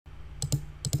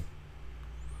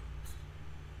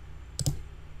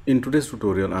In today's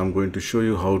tutorial, I'm going to show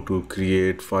you how to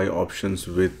create 5 options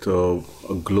with a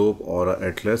globe or a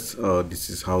atlas.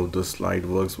 This is how the slide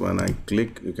works. When I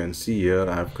click, you can see here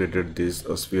I have created this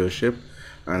sphere shape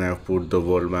and I have put the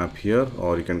world map here,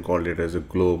 or you can call it as a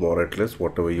globe or atlas,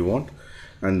 whatever you want.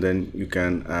 And then you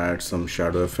can add some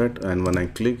shadow effect, and when I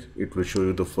click, it will show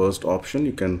you the first option.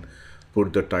 You can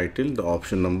put the title, the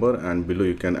option number, and below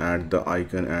you can add the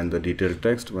icon and the detailed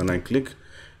text. When I click,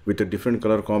 with a different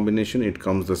color combination, it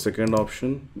comes the second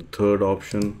option, the third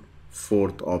option,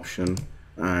 fourth option,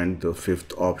 and the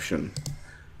fifth option.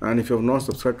 And if you have not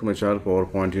subscribed to my channel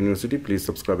PowerPoint University, please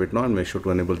subscribe it now and make sure to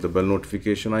enable the bell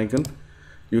notification icon.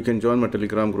 You can join my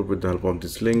Telegram group with the help of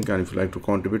this link, and if you like to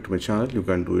contribute to my channel, you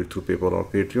can do it through PayPal or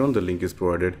Patreon. The link is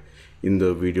provided in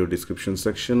the video description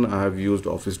section. I have used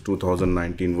Office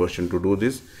 2019 version to do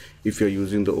this. If you are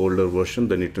using the older version,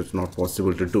 then it is not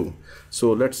possible to do.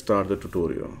 So let's start the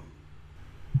tutorial.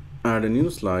 Add a new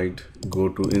slide, go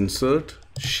to Insert,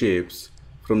 Shapes.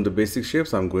 From the basic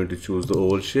shapes, I'm going to choose the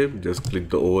oval shape. Just click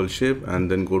the oval shape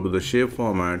and then go to the shape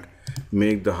format,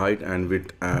 make the height and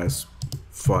width as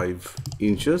 5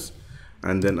 inches,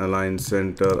 and then align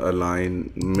center,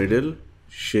 align middle,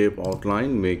 shape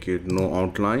outline, make it no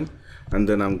outline, and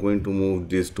then I'm going to move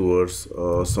this towards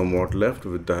somewhat left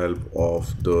with the help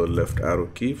of the left arrow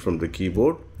key from the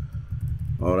keyboard.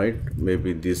 Alright,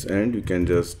 maybe this end you can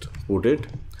just put it,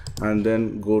 and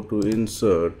then go to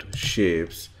Insert,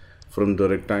 Shapes. From the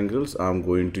rectangles, I'm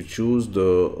going to choose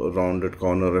the rounded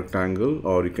corner rectangle,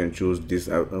 or you can choose this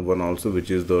one also,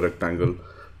 which is the rectangle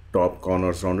top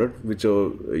corners rounded.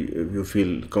 Whichever you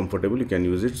feel comfortable, you can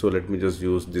use it. So let me just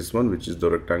use this one, which is the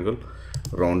rectangle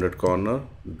rounded corner.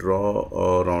 Draw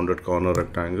a rounded corner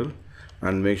rectangle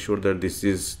and make sure that this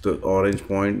is the orange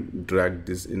point. Drag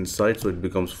this inside so it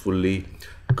becomes fully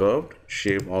curved.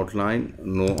 Shape outline,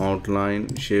 no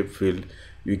outline. Shape fill,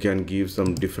 you can give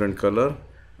some different color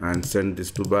and send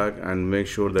this to back, and make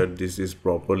sure that this is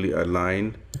properly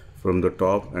aligned from the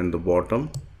top and the bottom.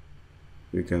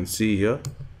 You can see here,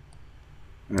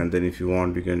 and then if you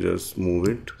want, you can just move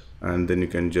it, and then you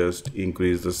can just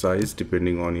increase the size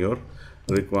depending on your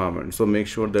requirement. So make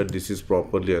sure that this is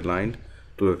properly aligned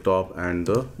to the top and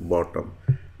the bottom.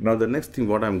 Now the next thing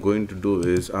what I'm going to do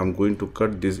is I'm going to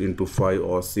cut this into 5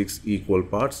 or 6 equal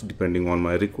parts depending on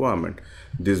my requirement.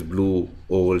 This blue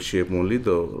oval shape only,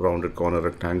 the rounded corner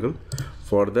rectangle.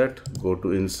 For that, go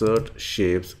to Insert,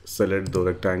 Shapes, select the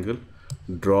rectangle,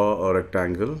 draw a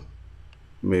rectangle,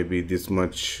 maybe this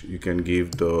much. You can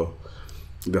give the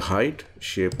height.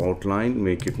 Shape outline,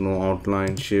 make it no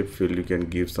outline. Shape fill, you can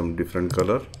give some different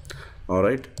color.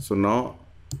 Alright, so now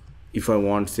if I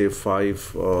want, say,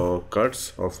 5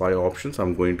 cuts or 5 options,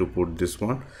 I'm going to put this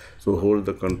one. So hold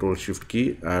the Control Shift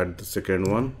key, add the second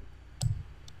one,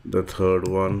 the third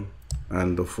one,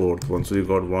 and the fourth one. So you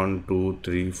got 1, 2,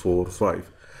 3, 4,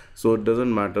 5. So it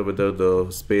doesn't matter whether the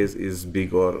space is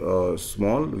big or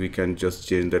small. We can just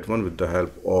change that one with the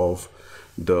help of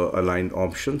the aligned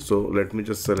option. So let me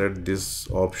just select this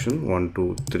option, 1,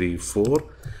 2, 3, 4.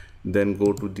 Then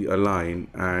go to the align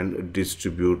and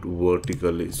distribute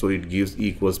vertically, so it gives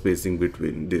equal spacing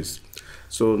between this.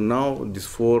 So now this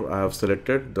 4 I have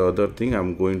selected. The other thing,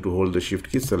 I'm going to hold the Shift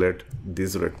key, select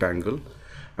this rectangle,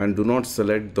 and do not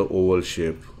select the oval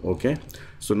shape. Okay,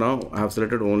 so now I have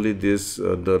selected only this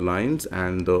the lines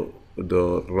and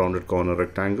the rounded corner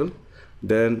rectangle.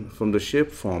 Then from the shape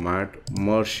format,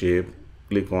 merge shape,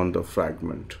 click on the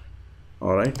fragment.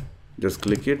 All right, just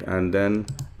click it, and then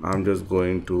I'm just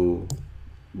going to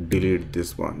delete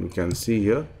this one. You can see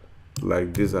here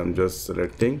like this. I'm just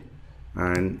selecting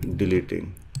and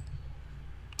deleting.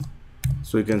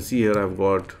 So you can see here I've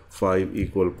got 5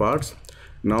 equal parts.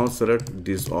 Now select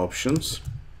these options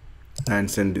and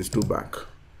send this to back.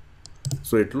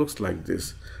 So it looks like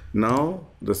this. Now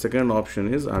the second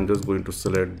option is I'm just going to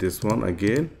select this one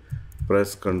again,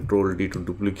 press Ctrl D to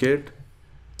duplicate.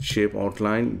 Shape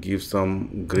outline, give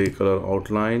some gray color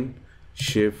outline.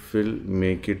 Shape fill,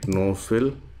 make it no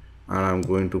fill, and I'm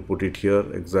going to put it here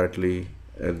exactly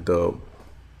at the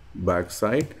back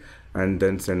side, and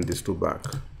then send this to back.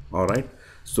 All right,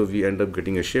 so we end up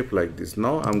getting a shape like this.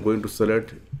 Now I'm going to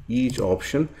select each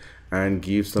option and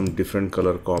give some different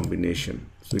color combination.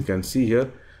 So you can see here,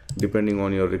 depending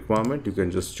on your requirement, you can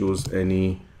just choose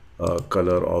any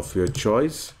color of your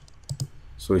choice.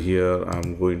 So here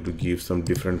I'm going to give some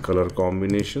different color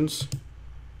combinations.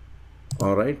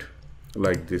 All right,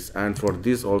 like this. And for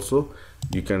this also,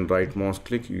 you can right mouse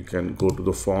click, you can go to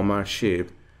the format shape,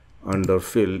 under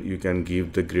fill you can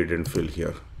give the gradient fill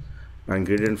here. And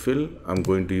gradient fill, I'm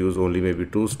going to use only maybe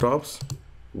 2 stops.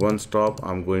 One stop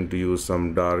I'm going to use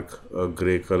some dark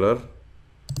gray color,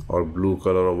 or blue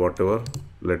color or whatever.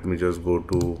 Let me just go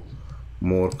to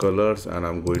more colors and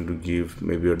I'm going to give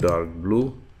maybe a dark blue,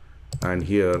 and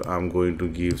here I'm going to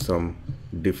give some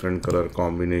different color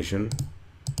combination,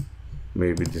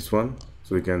 maybe this one.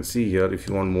 So you can see here, if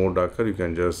you want more darker, you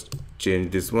can just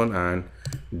change this one, and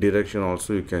direction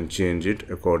also you can change it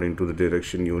according to the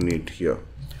direction you need here.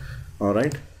 All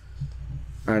right,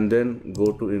 and then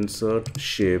go to insert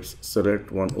shapes,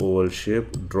 select one oval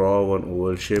shape, draw one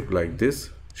oval shape like this,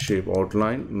 shape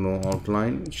outline, no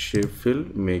outline, shape fill,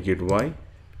 make it white,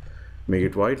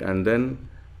 and then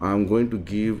I'm going to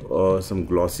give some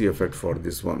glossy effect for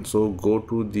this one. So go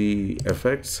to the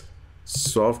effects,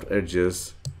 soft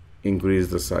edges, increase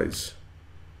the size.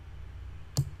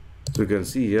 So you can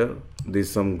see here there's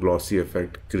some glossy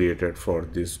effect created for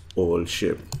this oval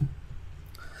shape.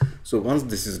 So once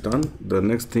this is done, the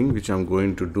next thing which I'm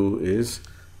going to do is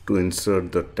to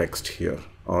insert the text here.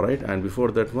 All right, and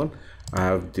before that one, I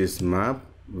have this map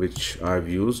which I've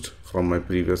used from my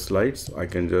previous slides. I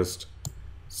can just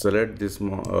select this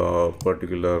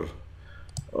particular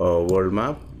world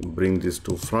map, bring this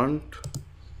to front,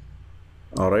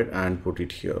 all right, and put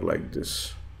it here like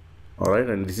this. All right,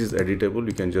 and this is editable.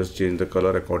 You can just change the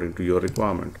color according to your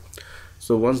requirement.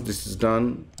 So once this is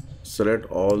done, select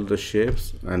all the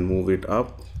shapes and move it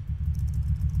up.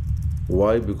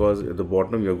 Why? Because at the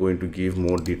bottom you're going to give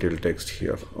more detailed text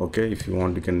here. Okay, if you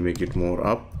want, you can make it more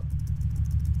up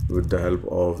with the help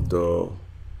of the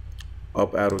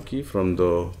up arrow key from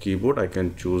the keyboard. I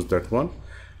can choose that one,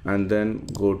 and then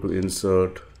go to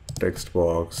insert text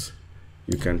box.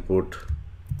 You can put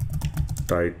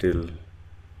title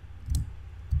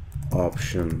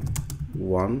option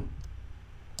 1,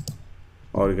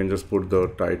 or you can just put the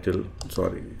title,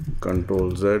 sorry,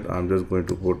 Control Z. I'm just going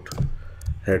to put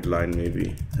headline,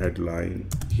 maybe headline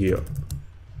here,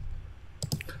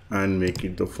 and make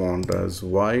it the font as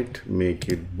white, make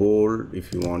it bold.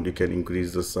 If you want, you can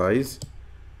increase the size,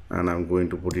 and I'm going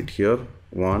to put it here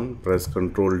 1. Press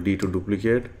Ctrl D to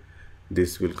duplicate.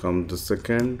 This will come the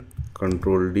second,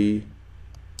 Ctrl D,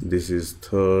 this is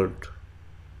third,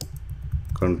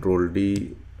 Ctrl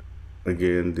D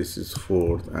again, this is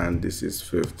fourth, and this is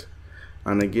fifth.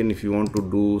 And again, if you want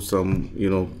to do some,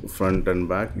 front and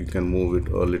back, you can move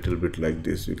it a little bit like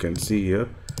this. You can see here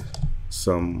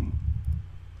something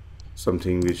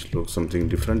which looks something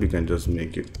different. You can just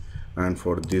make it, and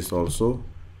for this also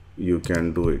you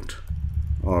can do it.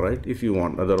 All right, if you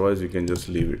want. Otherwise you can just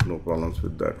leave it, no problems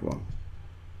with that one.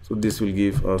 So this will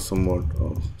give us somewhat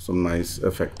some nice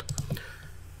effect.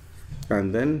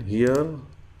 And then here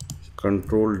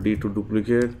Ctrl D to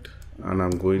duplicate, and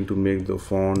I'm going to make the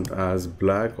font as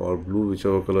black or blue,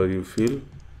 whichever color you feel,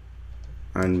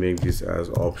 and make this as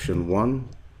option 1,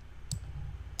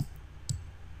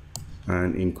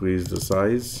 and increase the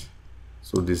size.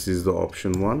 So this is the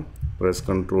option 1. Press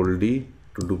Ctrl D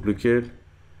to duplicate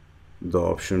the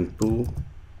option 2,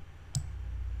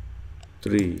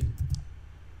 3,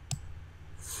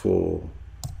 4,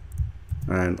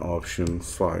 and option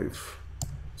 5.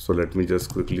 So let me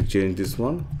just quickly change this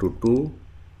one to 2,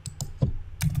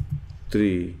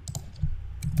 3,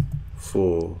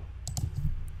 4,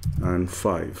 and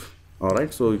 5. All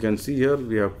right, so you can see here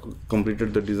we have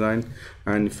completed the design,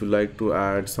 and if you like to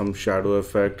add some shadow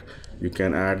effect, you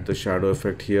can add the shadow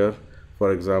effect here.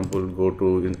 For example, go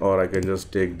to, or I can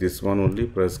just take this one only,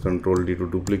 press Ctrl D to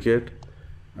duplicate.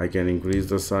 I can increase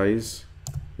the size,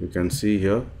 you can see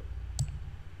here,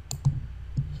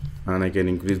 and I can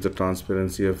increase the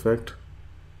transparency effect,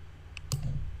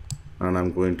 and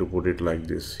I'm going to put it like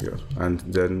this here, and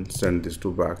then send this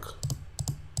to back.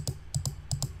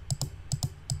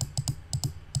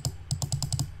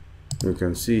 You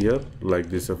can see here, like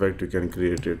this effect, you can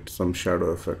create it, some shadow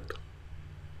effect,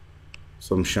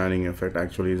 some shining effect.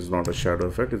 Actually it's not a shadow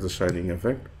effect, it's a shining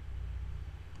effect,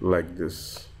 like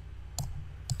this.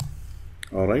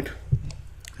 All right,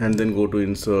 and then go to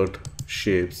insert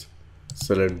shapes,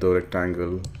 select the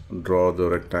rectangle, draw the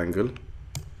rectangle,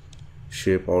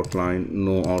 shape outline,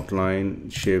 no outline,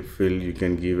 shape fill, you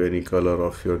can give any color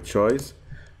of your choice,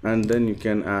 and then you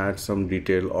can add some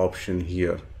detail option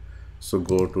here. So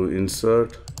go to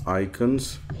insert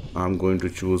icons. I'm going to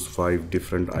choose 5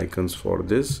 different icons for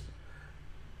this.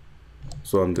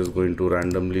 So I'm just going to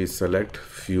randomly select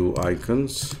few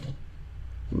icons.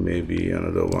 Maybe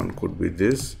another one could be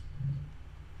this.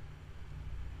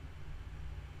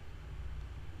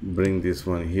 Bring this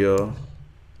one here,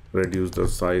 reduce the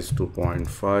size to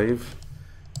 0.5,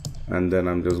 and then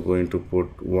I'm just going to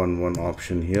put 1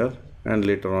 option here, and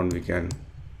later on we can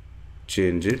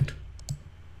change it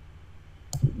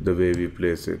the way we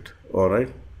place it. All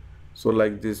right, So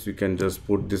like this, you can just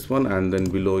put this one, and then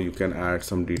below you can add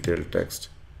some detailed text.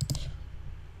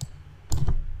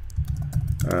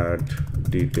 Add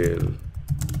detail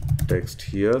text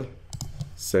here,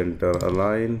 center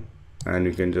align, and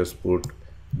you can just put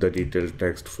the detailed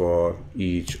text for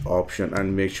each option,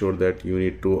 and make sure that you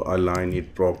need to align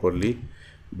it properly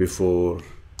before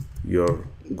you're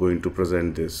going to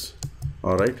present this.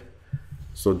 All right,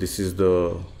 so this is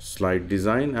the slide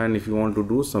design, and if you want to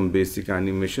do some basic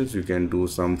animations, you can do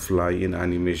some fly in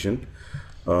animation,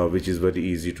 which is very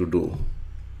easy to do.